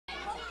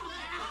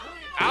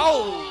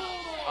Oh,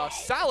 a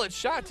solid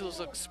shot to those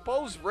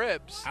exposed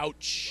ribs.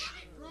 Ouch.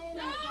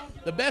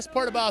 The best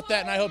part about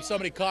that, and I hope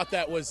somebody caught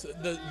that, was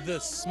the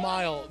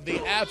smile, the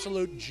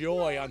absolute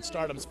joy on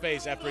Stardom's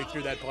face after he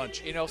threw that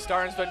punch. You know,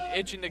 Stardom's been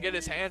itching to get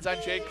his hands on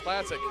Jake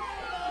Classic.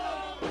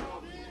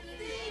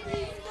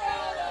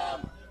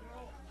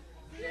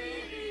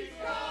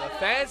 The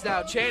fans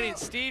now chanting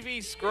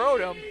Stevie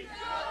Scrotum.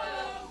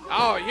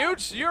 Oh,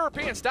 huge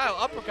European-style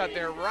uppercut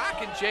there,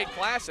 rocking Jake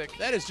Classic.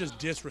 That is just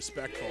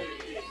disrespectful.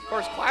 Of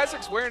course,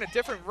 Classic's wearing a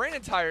different rain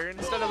attire.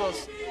 Instead of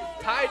those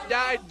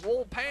tie-dyed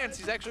wool pants,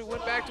 he's actually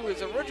went back to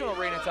his original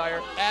rain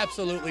attire.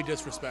 Absolutely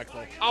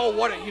disrespectful. Oh,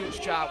 what a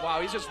huge job.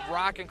 Wow, he's just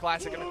rocking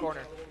Classic in the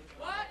corner.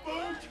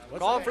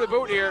 Calling for the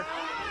boot here.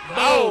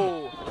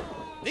 Oh!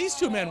 These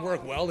two men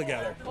work well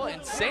together. Well,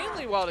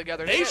 insanely well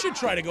together. They should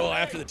try to go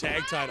after the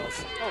tag titles.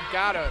 Oh,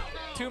 God, a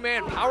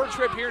two-man power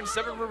trip here in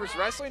Seven Rivers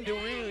Wrestling. Do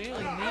we really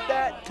need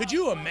that? Could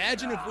you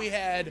imagine if we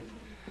had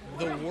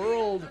the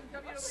World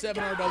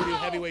 7RW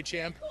Heavyweight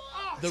Champ,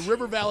 the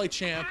River Valley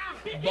Champ,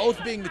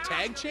 both being the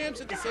tag champs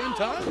at the same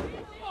time?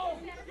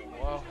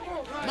 Whoa.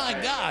 My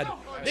God,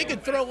 they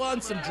could throw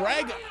on some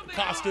drag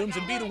costumes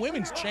and be the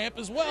women's champ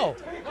as well.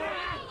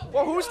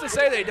 Well, who's to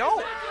say they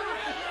don't?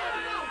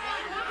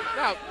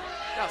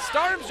 Now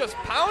Stardom's just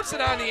pouncing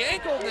on the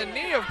ankle and the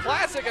knee of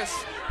Classic as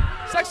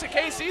Sexy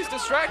KC's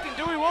distracting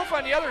Dewey Wolf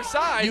on the other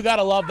side. You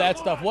gotta love that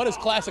stuff. What does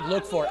Classic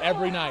look for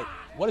every night?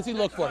 What does he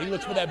look for? He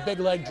looks for that big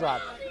leg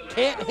drop.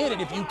 Can't hit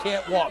it if you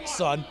can't walk,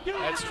 son.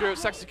 That's true.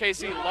 Sexy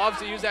KC loves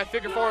to use that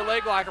figure-4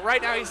 leg lock.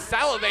 Right now he's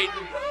salivating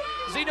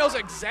because he knows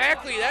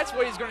exactly that's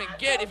what he's going to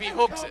get if he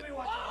hooks it.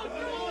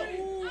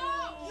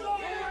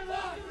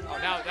 Oh,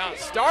 now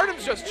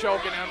Stardom's just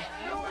choking him.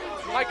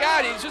 My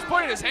God, he's just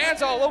putting his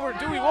hands all over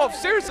Dewey Wolf.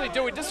 Seriously,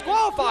 Dewey,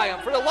 disqualify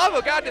him. For the love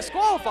of God,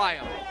 disqualify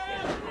him.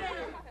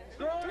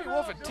 Dewey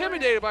Wolf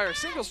intimidated by our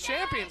singles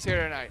champions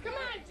here tonight.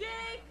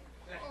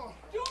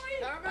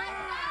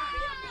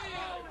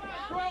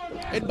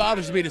 It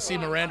bothers me to see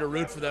Miranda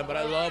root for them, but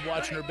I love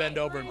watching her bend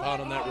over and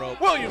pound on that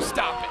rope. Will you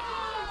stop it?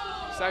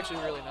 It's actually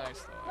really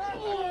nice,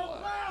 though.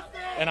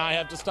 And I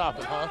have to stop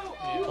it, huh?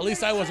 Yeah. At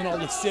least I wasn't all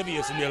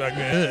lascivious and be like,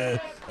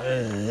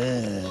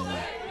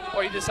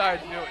 Well, you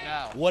decided to do it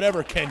now.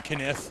 Whatever, Ken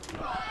Kniff.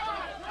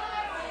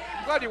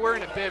 I'm glad you're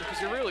wearing a bib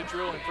because you're really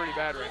drooling pretty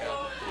bad right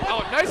now.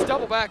 Oh, nice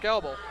double back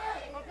elbow.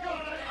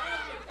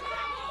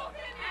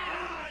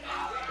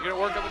 You gonna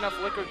work up enough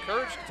liquid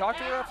courage to talk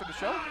to her after the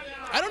show?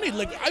 I don't need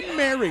liquid. I'm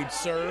married,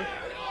 sir.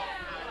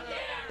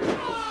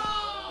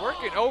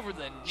 Working over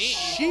the knee.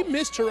 She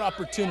missed her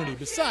opportunity.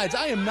 Besides,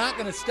 I am not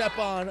gonna step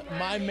on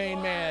my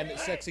main man,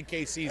 Sexy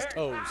KC's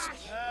toes.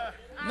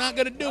 Not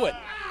gonna do it.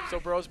 So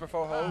bros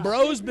before hoes?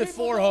 Bros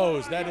before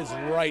hoes. That is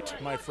right,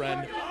 my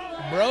friend.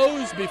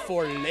 Bros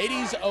before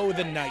ladies o'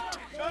 the night.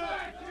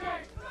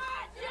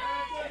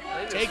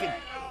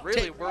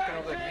 Really working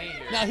over the knee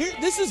here. Now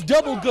this is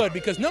double good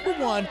because number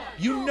one,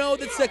 you know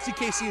that Sexy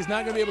KC is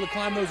not going to be able to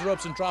climb those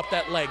ropes and drop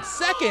that leg.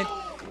 Second,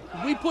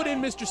 we put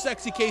in Mr.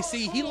 Sexy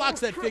KC. He locks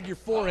that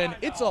figure-4 in.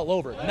 It's all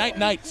over. Night,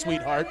 night,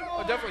 sweetheart.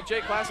 Well, definitely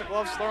Jake Classic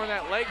loves throwing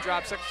that leg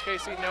drop. Sexy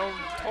KC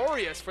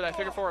notorious for that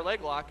figure-4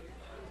 leg lock.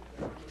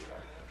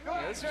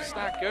 Yeah, this is just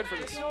not good for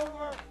the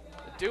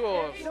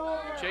duo of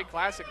Jake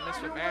Classic and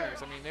Mizfitt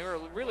Manners. I mean, they were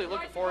really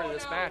looking forward to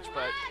this match,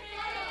 but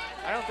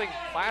I don't think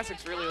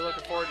Classic's really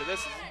looking forward to this.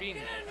 It's being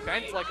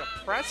bent like a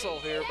pretzel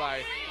here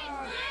by...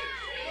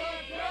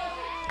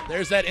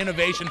 There's that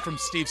innovation from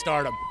Steve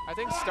Stardom. I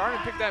think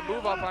Stardom picked that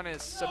move up on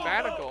his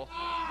sabbatical.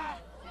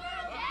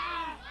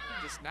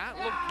 Does not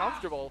look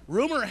comfortable.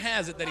 Rumor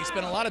has it that he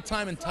spent a lot of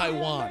time in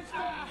Taiwan,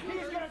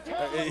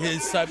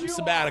 his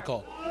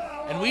sabbatical.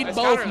 And we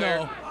both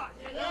know...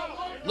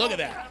 Look at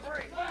that.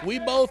 We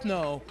both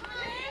know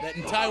that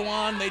in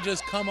Taiwan, they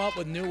just come up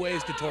with new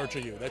ways to torture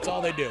you. That's all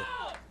they do.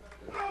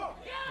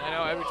 I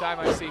know every time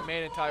I see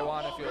Made in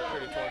Taiwan, I feel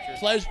pretty tortured.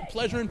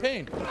 Pleasure and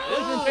pain.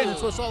 Pleasure and pain,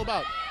 that's what it's all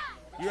about.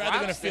 You're either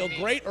going to feel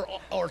great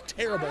or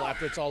terrible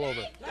after it's all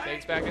over.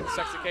 Takes back into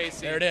Sexy KC.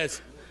 There it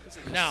is. This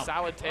is now,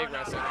 solid tag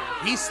wrestling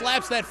here. He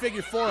slaps that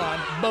figure-4 on.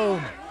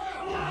 Boom.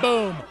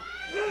 Boom.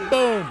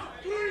 Boom.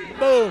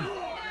 Boom.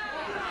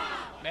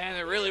 Man,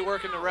 they're really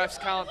working the refs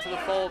count to the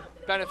full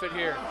benefit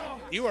here.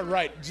 You are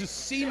right.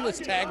 Just seamless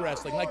tag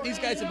wrestling. Like, these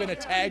guys have been a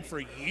tag for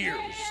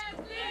years.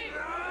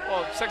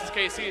 Well, Sexy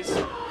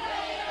KC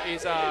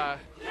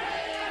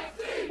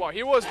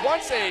he was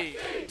once a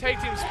tag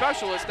team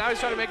specialist. Now he's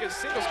trying to make his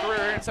singles career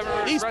here in Seven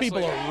Rivers These Wrestling.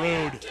 people are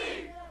rude.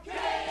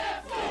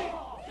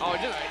 Oh,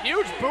 just a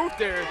huge boot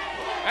there.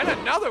 And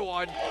another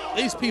one.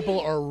 These people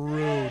are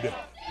rude.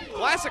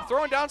 Classic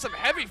throwing down some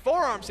heavy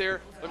forearms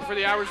here. Looking for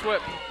the Irish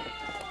whip.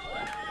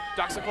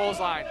 Ducks the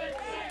clothesline.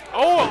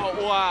 Oh,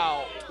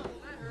 wow.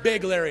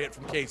 Big lariat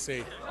from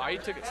KC. Oh, he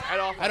took his head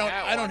off. I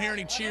don't hear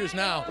any cheers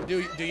now.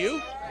 Do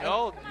you?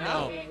 No.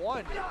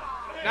 One.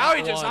 Now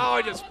he just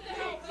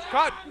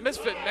caught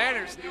Mizfitt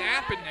Manners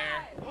napping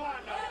there.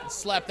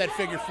 Slap that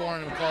figure-4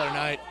 on him and call it a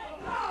night.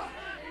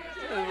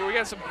 We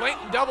got some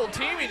blatant double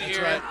teaming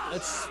here.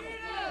 That's right.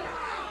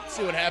 Let's Let's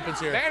see what happens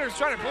here. Manners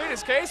trying to plead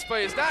his case,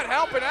 but he's not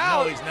helping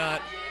out. No, he's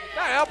not.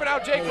 Not helping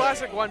out Jay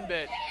Classic one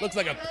bit. Looks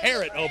like a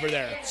parrot over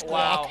there.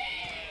 Squawk. Wow.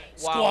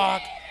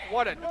 Squawk.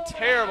 What a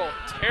terrible,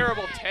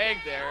 terrible tag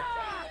there.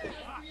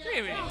 You didn't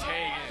even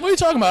tag it. What are you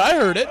talking about? I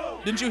heard it.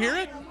 Didn't you hear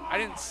it? I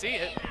didn't see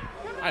it.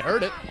 I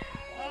heard it.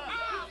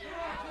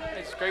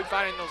 It's great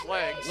finding those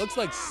legs. Looks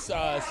like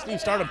Steve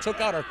Stardom took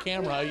out our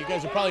camera. You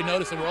guys are probably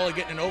noticing we're only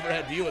getting an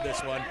overhead view of this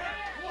one.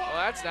 Well,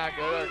 that's not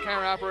good. Our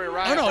camera operator,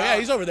 Ryan. Oh, no, yeah,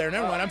 he's over there.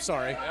 Never mind. I'm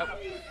sorry. Yep.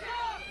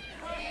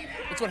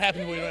 That's what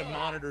happens when we don't have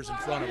monitors in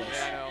front of us.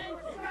 Yeah, I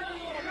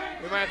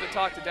know. We might have to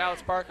talk to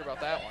Dallas Parker about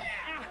that one.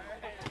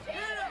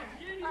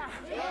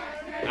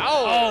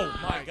 Oh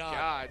my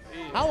God.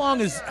 How long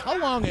has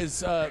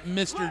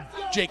Mr.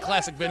 Jake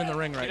Classic been in the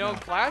ring right now?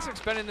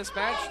 Classic's been in this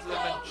match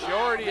the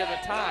majority of the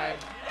time.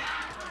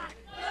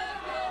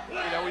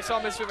 We saw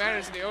Mizfitt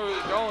Manners in the early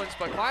goings,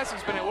 but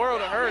Classic's been in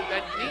world of hurt.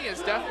 That knee is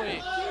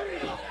definitely,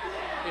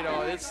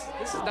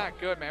 this is not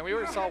good, man. We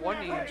already saw one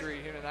knee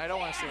injury here tonight. I don't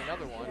want to see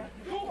another one.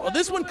 Well,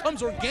 this one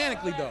comes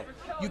organically, though.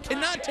 You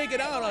cannot take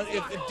it out on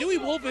if Dewey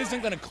Wolf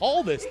isn't going to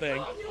call this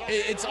thing.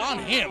 It's on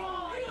him.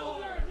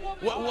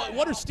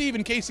 What are Steve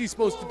and KC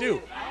supposed to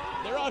do?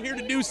 They're out here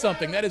to do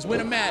something. That is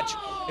win a match.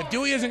 If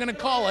Dewey isn't going to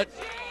call it,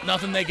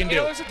 nothing they can do.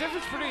 There's a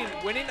difference between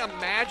winning a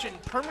match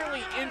and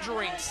permanently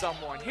injuring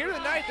someone. Here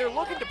tonight, they're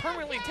looking to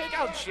permanently take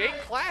out Jake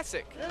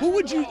Classic.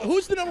 Who's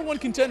the #1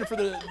 contender for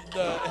the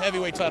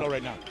heavyweight title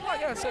right now? Well, I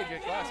gotta say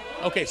Jake Classic.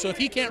 Okay, so if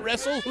he can't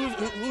wrestle,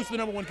 who's the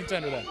 #1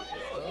 contender then?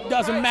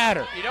 Doesn't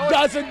matter.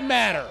 Doesn't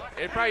matter.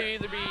 It'd probably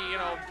either be,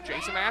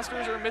 Jason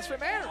Masters or Mizfitt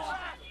Manners.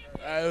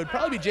 It would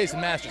probably be Jason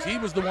Masters. He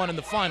was the one in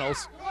the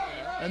finals.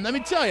 And let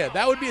me tell you,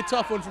 that would be a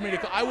tough one for me to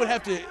call. I would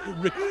have to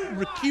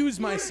recuse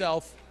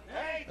myself.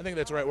 I think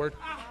that's the right word.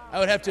 I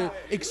would have to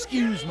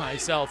excuse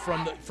myself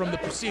from the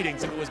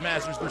proceedings if it was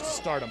Masters versus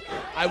Stardom.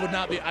 I would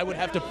not be. I would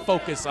have to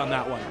focus on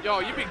that one. Yo,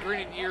 you'd be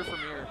grinning ear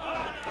from ear.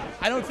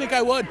 I don't think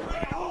I would.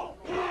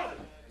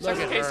 Look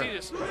at her.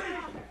 Just...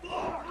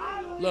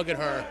 Look at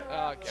her.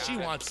 Oh, God. She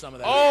wants some of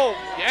that. Oh,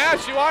 yeah,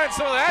 she wanted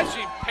some of that.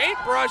 She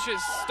paintbrushes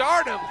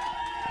Stardom.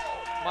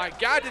 My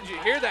God, did you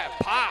hear that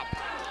pop?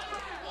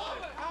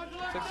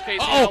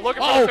 KC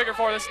looking for a figure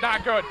four. This is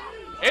not good.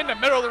 In the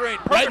middle of the ring.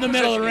 Right in the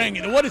middle of the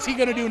ring. What is he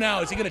going to do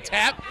now? Is he going to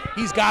tap?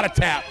 He's got to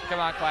tap. Come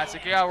on,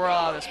 Classic. You got to roll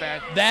out of this,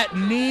 man. That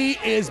knee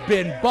has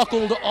been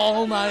buckled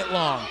all night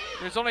long.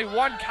 There's only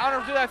one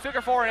counter to that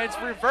figure four, and it's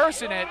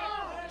reversing it.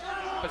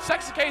 But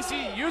Sexy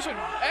KC using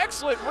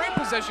excellent ring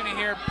positioning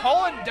here,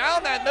 pulling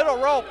down that middle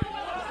rope.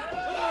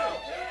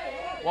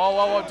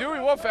 Whoa. Dewey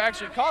Wolf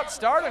actually caught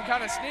Stardom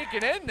kind of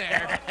sneaking in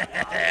there.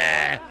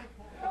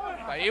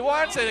 But he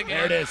wants it again.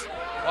 There it is.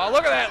 Well,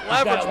 look at that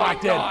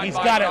leverage. He's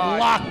got it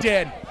locked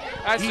in.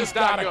 That's just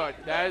not good.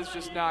 That is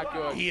just not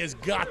good. He has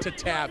got to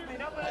tap.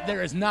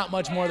 There is not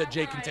much more that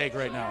Jake can take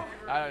right now.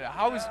 I don't know.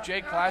 How is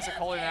Jake Classic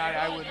holding out?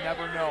 I would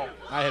never know.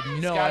 I have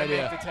no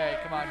idea. He's got to make the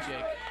tag. Come on,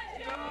 Jake.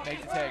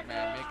 Make the tag,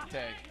 man. Make the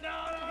tag.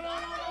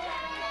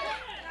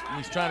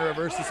 He's trying to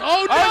reverse this.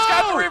 Oh, no! Oh, he's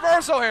got the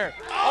reversal here.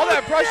 All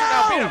that pressure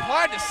now being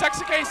applied to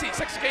Sexy KC.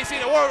 Sexy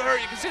KC, the world hurt.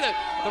 You can see the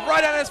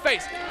right on his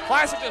face.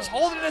 Classic just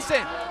holding this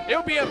in. It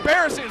would be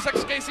embarrassing if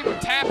Sexy KC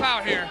would tap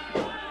out here.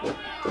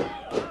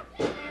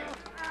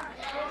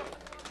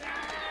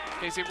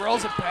 KC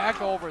rolls it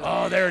back over there.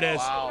 Oh, there it is.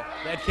 Wow.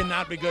 That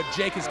cannot be good.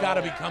 Jake has got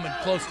to be coming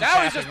close to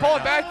now he's just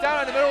pulling back down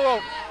on the middle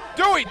rope.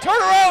 Dewey,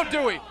 turn around,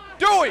 Dewey.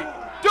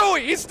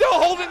 Dewey, he's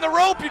still holding the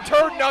rope, you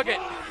turd nugget.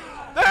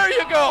 There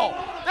you go.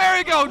 There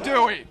you go,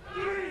 Dewey.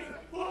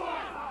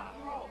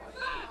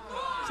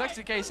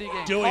 Sexy KC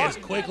getting Dewey is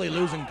quickly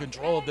losing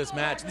control of this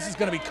match. This is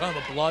going to become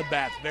a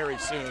bloodbath very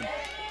soon.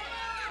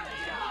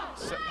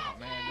 Oh,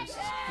 man, this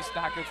is just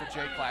not good for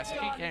Jake Classic.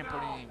 He can't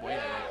put any weight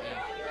on that,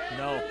 man.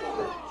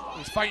 No.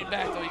 He's fighting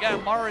back, though. You got to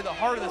monitor the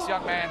heart of this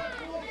young man.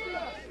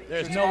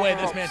 There's no way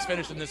this man's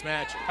finishing this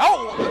match.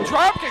 Oh,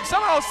 drop kick.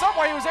 Somehow,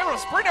 someway, he was able to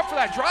sprint up for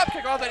that drop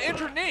kick off that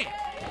injured knee.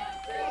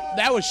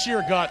 That was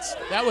sheer guts.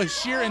 That was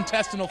sheer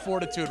intestinal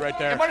fortitude right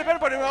there. It might have been,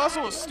 but it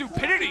also was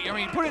stupidity. I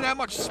mean, putting that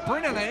much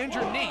sprint on that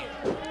injured knee.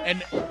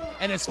 And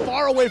as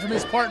far away from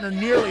his partner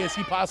nearly as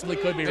he possibly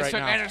could be right now.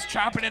 Mizfitt Manners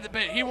chomping at the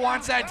bit. He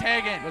wants that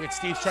tag in. Look at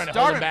Steve's trying to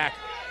hold him back.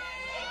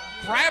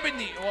 Grabbing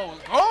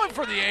going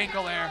for the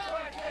ankle there.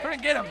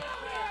 Couldn't get him.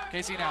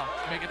 KC now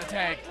making the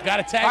tag.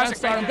 Got a tag on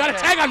Stardom. Got a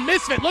tag on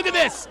Mizfitt. Look at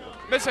this.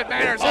 Mizfitt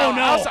Manners no.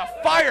 House of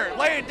Fire,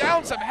 laying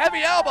down some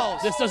heavy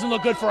elbows. This doesn't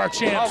look good for our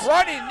champs. A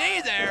running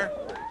knee there.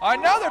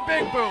 Another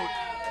big boot.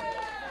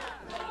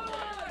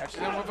 Catches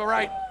him with the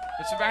right.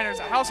 Mizfitt Manners,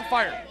 a House of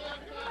Fire.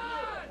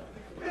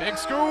 Big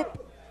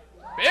scoop.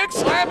 Big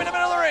slam in the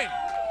middle of the ring.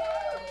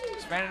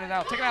 Mizfitt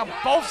now taking out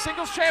both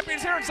singles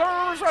champions here in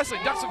Summer Rivers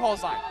Wrestling. Ducks the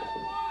clothesline.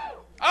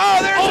 Oh,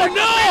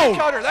 there's a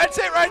cutter. That's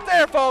it right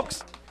there,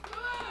 folks.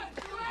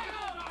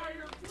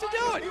 What's he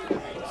doing?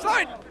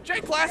 Slide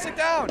Jake Classic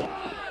down.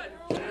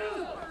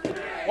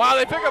 Wow,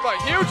 they pick up a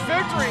huge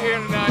victory here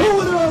tonight. The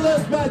winner of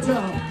this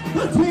matchup,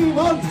 the team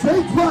of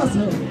Jake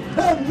Classic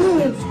and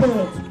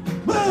Mizfitt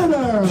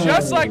Manners.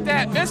 Just like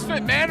that,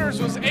 Mizfitt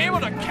Manners was able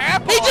to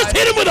capitalize. He just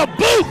hit him with a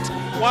boot.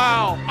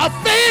 Wow. A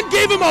fan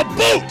gave him a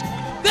boot.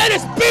 That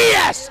is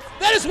BS.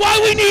 That is why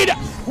we need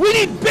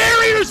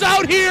barriers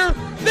out here.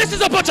 This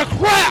is a bunch of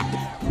crap.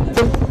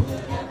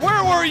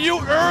 Where were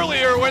you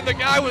earlier when the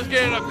guy was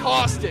getting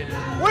accosted?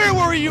 Where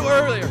were you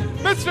earlier?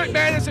 Mizfitt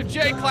Manners and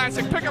J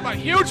Classic pick up a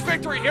huge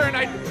victory here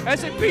tonight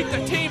as they beat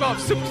the team of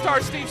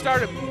Superstar Steve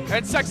Stardom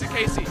and Sexy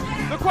KC.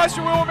 The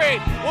question will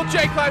remain, will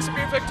J Classic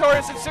be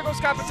victorious in singles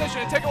competition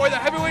and take away the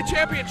heavyweight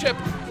championship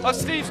of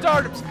Steve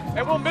Stardom's?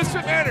 And will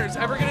Mizfitt Manners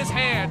ever get his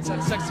hands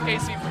on Sexy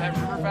KC for that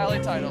River Valley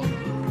title?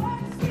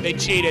 They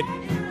cheated.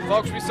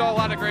 Folks, we saw a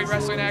lot of great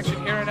wrestling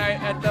action here tonight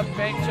at the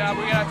Bank Job.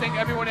 We gotta thank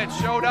everyone that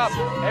showed up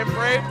and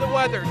braved the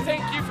weather.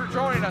 Thank you for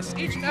joining us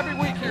each and every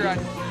week here on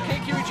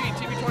KQEG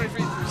TV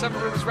 23 through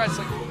 7 Rivers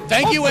Wrestling.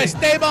 Thank you,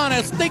 Esteban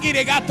El Sticky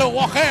de Gato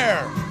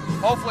Walker.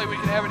 Hopefully we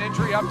can have an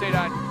injury update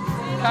on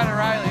Conor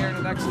Riley here in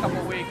the next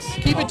couple weeks.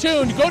 Keep it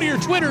tuned. Go to your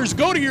Twitters.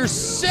 Go to your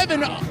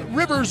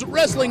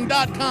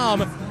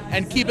 7riverswrestling.com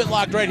and keep it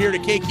locked right here to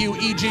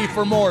KQEG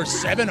for more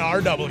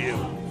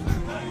 7RW.